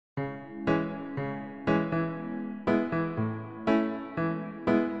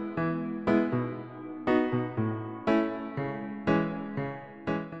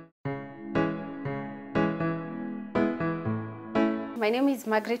my name is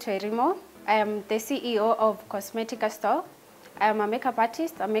Margaret Wairimu. I am the CEO of Cosmetica store. I am a makeup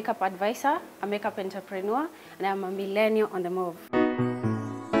artist, a makeup advisor, a makeup entrepreneur, and I am a millennial on the move.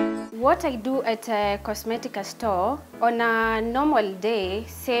 What I do at a Cosmetica store, on a normal day,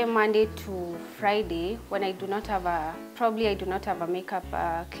 say Monday to Friday, when I do not have a makeup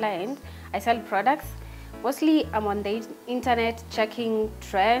client, I sell products. Mostly I'm on the internet checking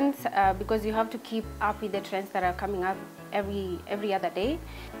trends because you have to keep up with the trends that are coming up every other day.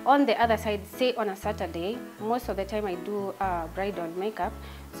 On the other side, say on a Saturday, most of the time I do bridal makeup.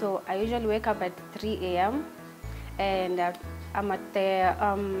 So I usually wake up at 3 a.m. and I'm at the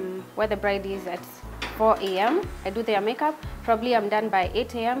where the bride is at 4 a.m. I do their makeup. Probably I'm done by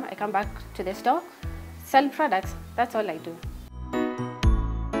 8 a.m. I come back to the store, sell products. That's all I do.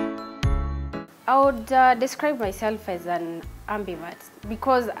 I would describe myself as an ambivert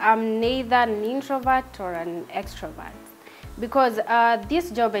because I'm neither an introvert or an extrovert. Because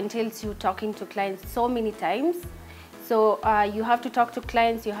this job entails you talking to clients so many times. So you have to talk to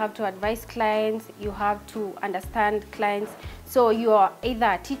clients, you have to advise clients, you have to understand clients. So you are either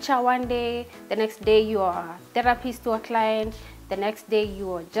a teacher one day, the next day you are a therapist to a client, the next day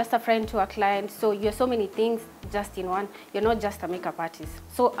you are just a friend to a client. So you're so many things just in one. You're not just a makeup artist.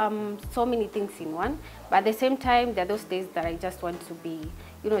 So so many things in one. But at the same time, there are those days that I just want to be,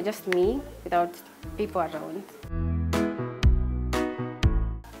 just me without people around.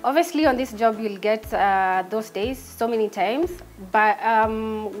 Obviously, on this job, you'll get those days so many times. But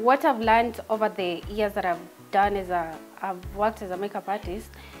what I've learned over the years that I've done is I've worked as a makeup artist,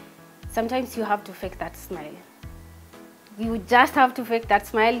 sometimes you have to fake that smile. You just have to fake that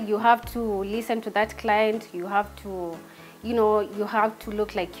smile. You have to listen to that client. You have to, you have to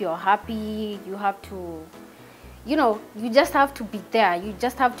look like you're happy. You have to, you just have to be there. You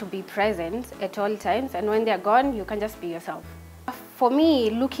just have to be present at all times. And when they're gone, you can just be yourself. For me,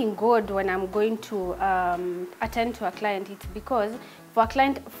 looking good when I'm going to attend to a client, it's because for a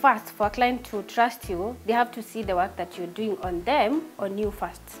client to trust you, they have to see the work that you're doing on them, on you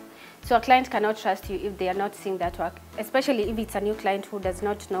first. So a client cannot trust you if they are not seeing that work, especially if it's a new client who does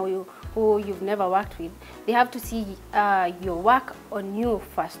not know you, who you've never worked with. They have to see your work on you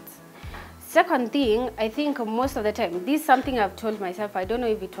first. Second thing, I think most of the time, this is something I've told myself. I don't know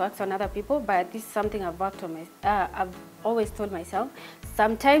if it works on other people, but this is something I've worked on. I've always told myself,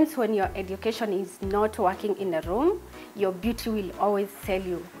 sometimes when your education is not working in a room, your beauty will always sell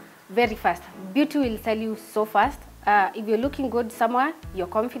you very fast. Beauty will sell you so fast. If you're looking good somewhere, you're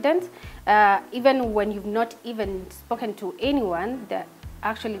confident. Even when you've not even spoken to anyone, they're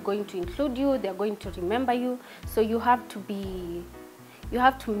actually going to include you. They're going to remember you. So you have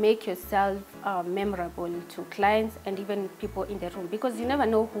to make yourself memorable to clients and even people in the room, because you never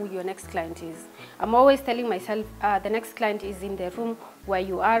know who your next client is. I'm always telling myself the next client is in the room where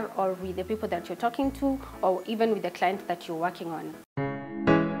you are, or with the people that you're talking to, or even with the client that you're working on.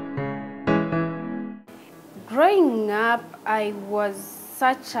 Growing up, I was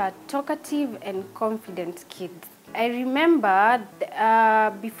such a talkative and confident kid. I remember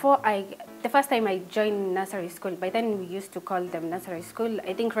the first time I joined nursery school. By then we used to call them nursery school.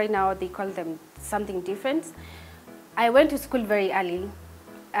 I think right now they call them something different. I went to school very early.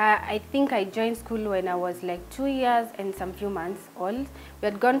 I think I joined school when I was like 2 years and some few months old. We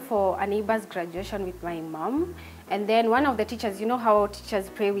had gone for a neighbor's graduation with my mom. And then one of the teachers, you know how teachers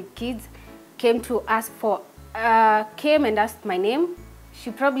pray with kids, came and asked my name. She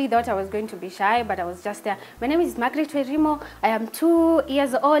probably thought I was going to be shy, but I was just there. My name is Margaret Wairimu. I am 2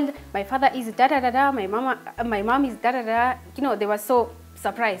 years old. My father is da-da-da-da. My mom is da-da-da. They were so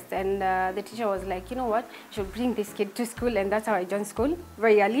surprised. And the teacher was like, you know what? You should bring this kid to school. And that's how I joined school,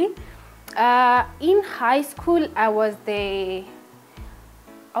 very early. In high school, I was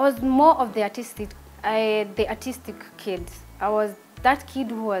more of the artistic kid. I was that kid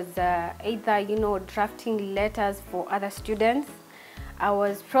who was either, drafting letters for other students. I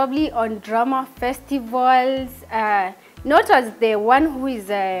was probably on drama festivals, not as the one who is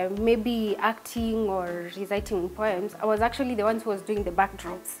maybe acting or reciting poems. I was actually the one who was doing the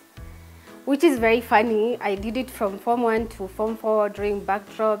backdrops, which is very funny. I did it from Form 1 to Form 4 doing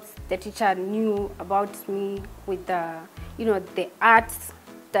backdrops. The teacher knew about me with the arts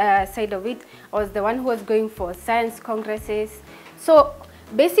side of it. I was the one who was going for science congresses. So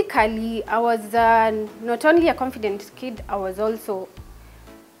basically, I was not only a confident kid, I was also,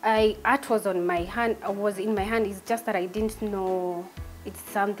 art was on my hand. Was in my hand. It's just that I didn't know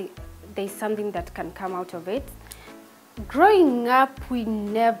there's something that can come out of it. Growing up,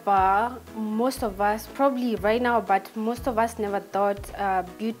 most of us, probably right now, but most of us never thought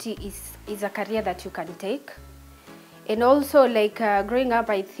beauty is a career that you can take. And also, like growing up,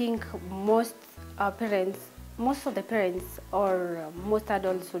 I think most of the parents or most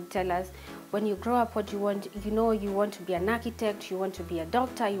adults would tell us, when you grow up, what you want, you know, you want to be an architect, you want to be a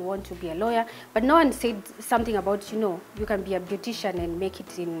doctor, you want to be a lawyer, but no one said something about, you know, you can be a beautician and make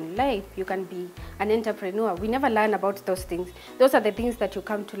it in life, you can be an entrepreneur. We never learn about those things. Those are the things that you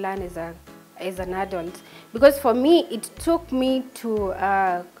come to learn as an adult. Because for me, it took me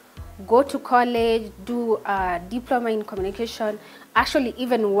to go to college, do a diploma in communication, actually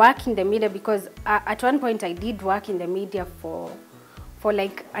even work in the media, because at one point I did work in the media for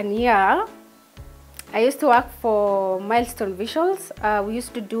like a year. I used to work for Milestone Visuals. We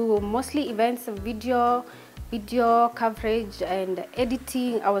used to do mostly events, video coverage and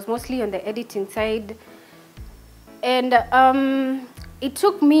editing. I was mostly on the editing side. And it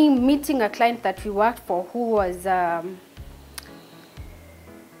took me meeting a client that we worked for who was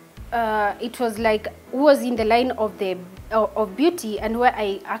it was like who was in the line of the of beauty, and where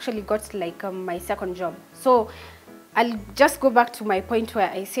I actually got like my second job. So I'll just go back to my point where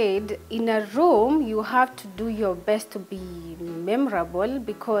I said, in a room you have to do your best to be memorable,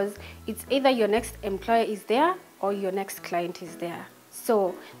 because it's either your next employer is there or your next client is there.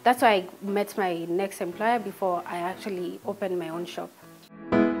 So that's why I met my next employer before I actually opened my own shop.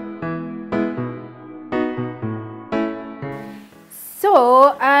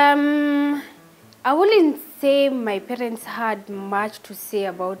 So I wouldn't say my parents had much to say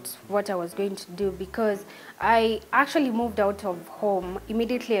about what I was going to do, because I actually moved out of home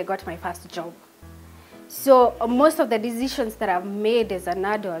immediately I got my first job. So most of the decisions that I've made as an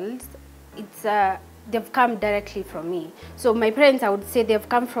adult, they've come directly from me. So my parents, I would say, they've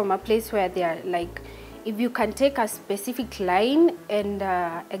come from a place where they are like, if you can take a specific line and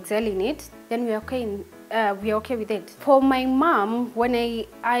excel in it, then we're okay with it. For my mom, when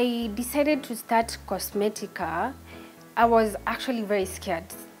I decided to start Cosmetica, I was actually very scared.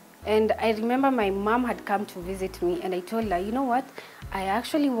 And I remember my mom had come to visit me, and I told her, you know what, I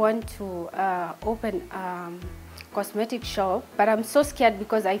actually want to open a cosmetic shop, but I'm so scared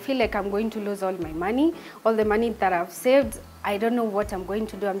because I feel like I'm going to lose all my money, all the money that I've saved. I don't know what I'm going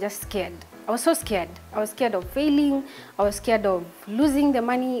to do. I'm just scared. I was so scared. I was scared of failing. I was scared of losing the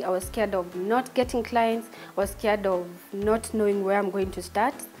money. I was scared of not getting clients. I was scared of not knowing where I'm going to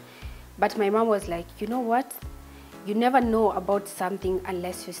start. But my mom was like, you know what? You never know about something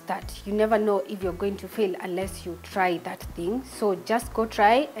unless you start. You never know if you're going to fail unless you try that thing. So just go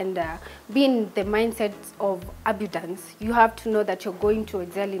try and be in the mindset of abundance. You have to know that you're going to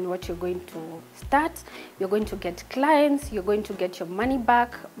excel in what you're going to start. You're going to get clients. You're going to get your money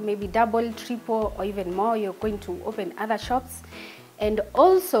back, maybe double, triple, or even more. You're going to open other shops. And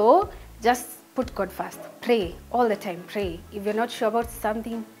also, just put God first. Pray all the time. Pray. If you're not sure about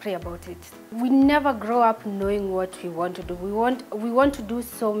something, pray about it. We never grow up knowing what we want to do. We want to do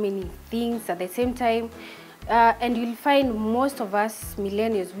so many things at the same time, and you'll find most of us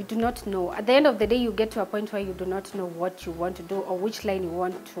millennials, we do not know. At the end of the day, you get to a point where you do not know what you want to do or which line you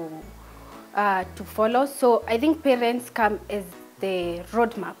want to follow. So I think parents come as the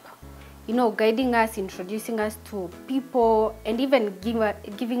roadmap, you know, guiding us, introducing us to people, and even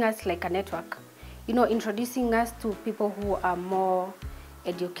giving us like a network, you know, introducing us to people who are more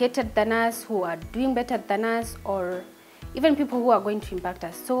educated than us, who are doing better than us, or even people who are going to impact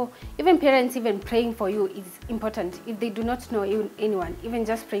us. So even parents, even praying for you is important. If they do not know anyone, even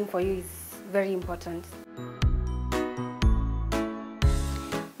just praying for you is very important.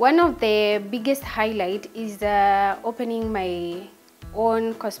 One of the biggest highlight is opening my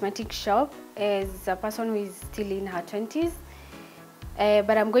own cosmetic shop as a person who is still in her 20s.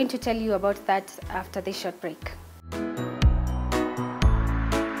 But I'm going to tell you about that after this short break.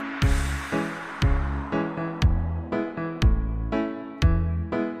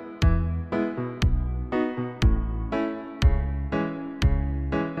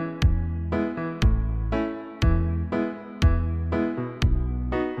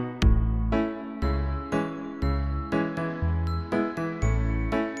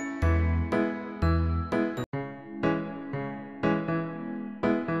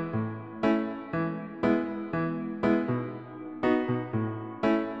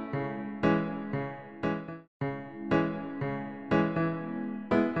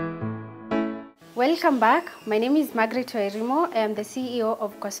 Welcome back. My name is Margaret Wairimu. I am the CEO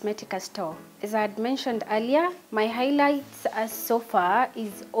of Cosmetica store. As I had mentioned earlier, my highlights so far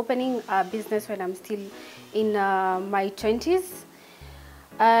is opening a business when I'm still in my 20s.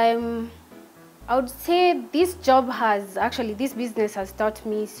 I would say this business has taught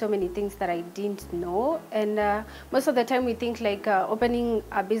me so many things that I didn't know. And most of the time we think like opening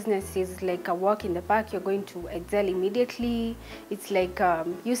a business is like a walk in the park. You're going to excel immediately. It's like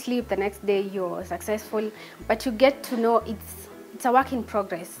you sleep, the next day you're successful. But you get to know it's a work in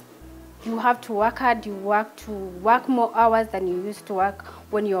progress. You have to work hard. You work more hours than you used to work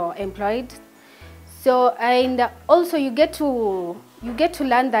when you're employed. So, and also you get to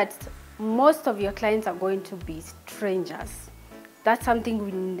learn that most of your clients are going to be strangers. That's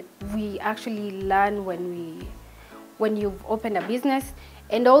something we actually learn when you've opened a business.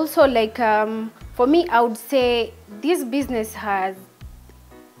 And also, like for me, I would say this business has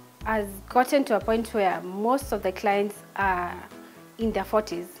gotten to a point where most of the clients are in their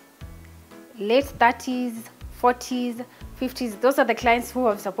 40s, late 30s, 40s, 50s. Those are the clients who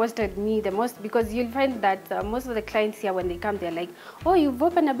have supported me the most, because you'll find that most of the clients here, when they come, they're like, oh, you've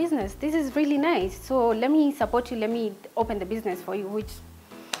opened a business. This is really nice. So let me support you. Let me open the business for you, which,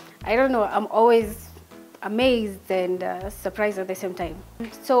 I don't know, I'm always amazed and surprised at the same time.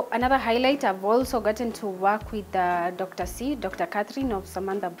 So another highlight, I've also gotten to work with Dr. Catherine of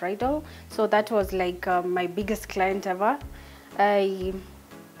Samantha Bridal. So that was like my biggest client ever.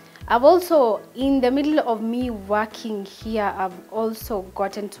 I've also, in the middle of me working here, I've also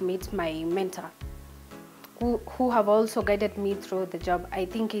gotten to meet my mentor, who have also guided me through the job. I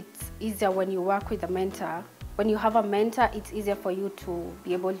think it's easier when you work with a mentor. When you have a mentor, it's easier for you to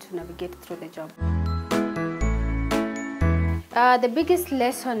be able to navigate through the job. The biggest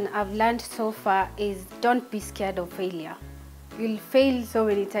lesson I've learned so far is don't be scared of failure. You'll fail so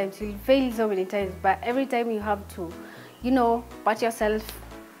many times, but every time you have to, pat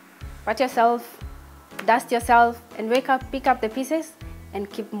yourself, dust yourself, and wake up, pick up the pieces, and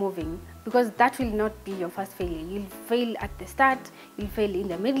keep moving. Because that will not be your first failure. You'll fail at the start, you'll fail in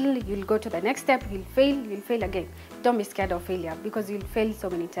the middle, you'll go to the next step, you'll fail again. Don't be scared of failure, because you'll fail so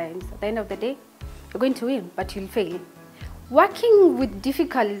many times. At the end of the day, you're going to win, but you'll fail. Working with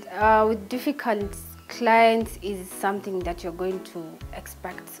difficult clients is something that you're going to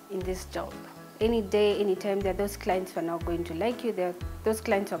expect in this job. Any day, anytime, there are those clients who are not going to like you. There are those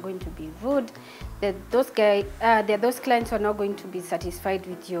clients who are going to be rude. There are those clients who are not going to be satisfied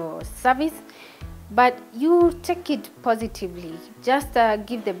with your service. But you take it positively. Just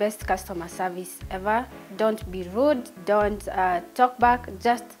give the best customer service ever. Don't be rude. Don't talk back.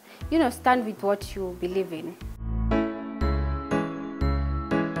 Just, stand with what you believe in.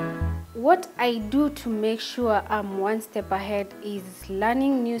 What I do to make sure I'm one step ahead is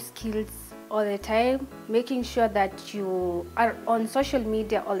learning new skills all the time, making sure that you are on social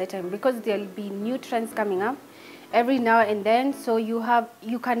media all the time, because there'll be new trends coming up every now and then. So you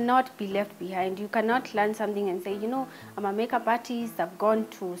cannot be left behind. You cannot learn something and say, I'm a makeup artist, I've gone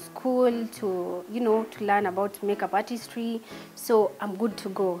to school to learn about makeup artistry, so I'm good to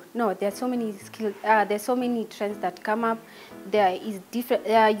go. No, there are so many skills, there's so many trends that come up. There is different,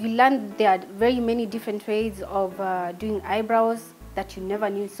 you learn there are very many different ways of doing eyebrows that you never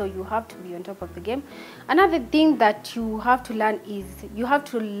knew, so you have to be on top of the game. Another thing that you have to learn is you have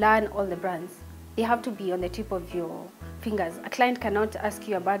to learn all the brands. They have to be on the tip of your fingers. A client cannot ask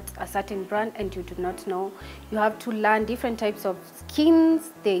you about a certain brand and you do not know. You have to learn different types of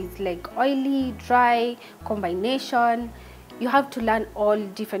skins. There is like oily, dry, combination. You have to learn all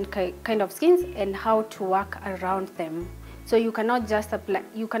different kind of skins and how to work around them. So you cannot just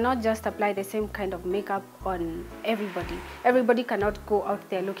apply the same kind of makeup on everybody. Everybody cannot go out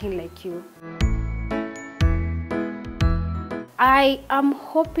there looking like you. I am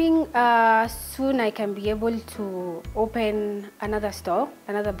hoping soon I can be able to open another store,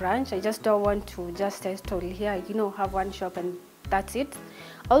 another branch. I just don't want to just stay still here, have one shop and that's it.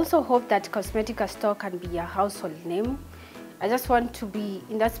 I also hope that Cosmetica store can be a household name. I just want to be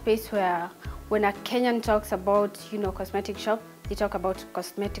in that space where when a Kenyan talks about, cosmetic shop, they talk about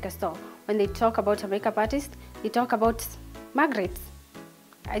Cosmetica store. When they talk about a makeup artist, they talk about Margaret.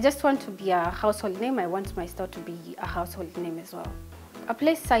 I just want to be a household name. I want my store to be a household name as well. A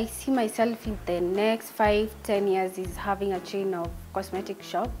place I see myself in the next 5-10 years is having a chain of cosmetic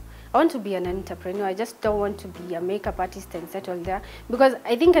shop. I want to be an entrepreneur. I just don't want to be a makeup artist and settle there, because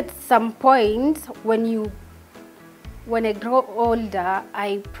I think at some point when I grow older,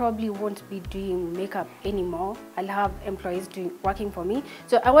 I probably won't be doing makeup anymore. I'll have employees working for me.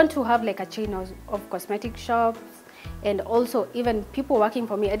 So I want to have like a chain of cosmetic shops, and also even people working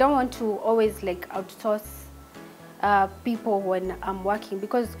for me. I don't want to always like outsource people when I'm working,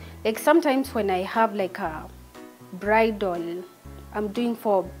 because like sometimes when I have like a bridal I'm going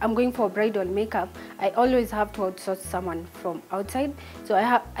for bridal makeup, I always have to outsource someone from outside. So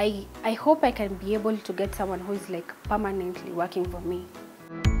I hope I can be able to get someone who is like permanently working for me.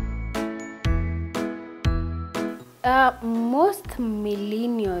 Most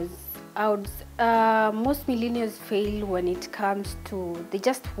millennials fail when it comes to, they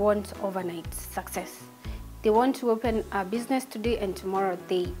just want overnight success. They want to open a business today and tomorrow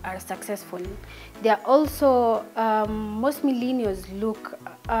they are successful. They are also, most millennials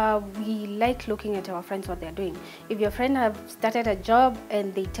we like looking at our friends, what they're doing. If your friend have started a job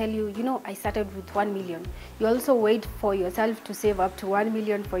and they tell you, you know, I started with 1 million, you also wait for yourself to save up to 1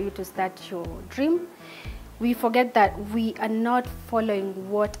 million for you to start your dream. We forget that we are not following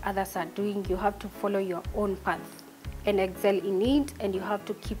what others are doing. You have to follow your own path and excel in it, and you have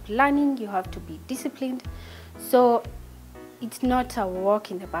to keep learning, you have to be disciplined. So it's not a walk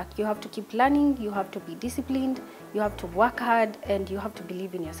in the park. You have to keep learning, you have to be disciplined, you have to work hard, and you have to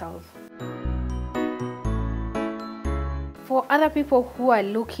believe in yourself. For other people who are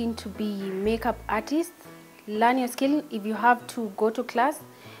looking to be makeup artists, learn your skill. If you have to go to class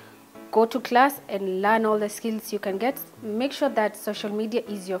and learn all the skills you can get. Make sure that social media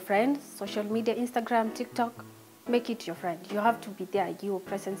is your friend. Social media, Instagram, TikTok, make it your friend. You have to be there. Your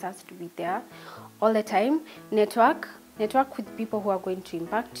presence has to be there all the time. Network with people who are going to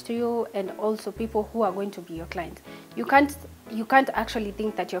impact to you, and also people who are going to be your clients. You can't actually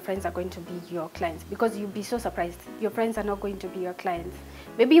think that your friends are going to be your clients, because you'll be so surprised. Your friends are not going to be your clients.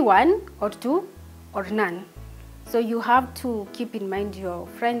 Maybe one or two or none. So you have to keep in mind your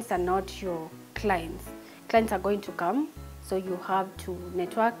friends are not your clients. Clients are going to come, so you have to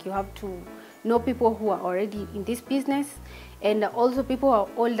network, you have to know people who are already in this business, and also people who are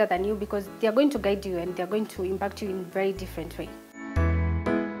older than you, because they are going to guide you and they are going to impact you in a very different way.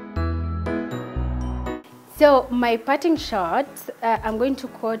 So my parting shot, I'm going to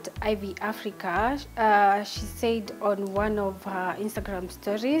quote Ivy Africa. She said on one of her Instagram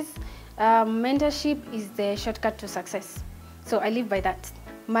stories, mentorship is the shortcut to success. So I live by that.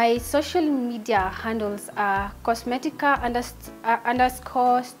 My social media handles are Cosmetica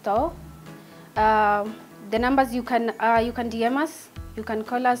 _ store. The numbers you can DM us. You can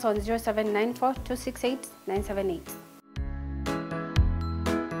call us on 0794 268 978.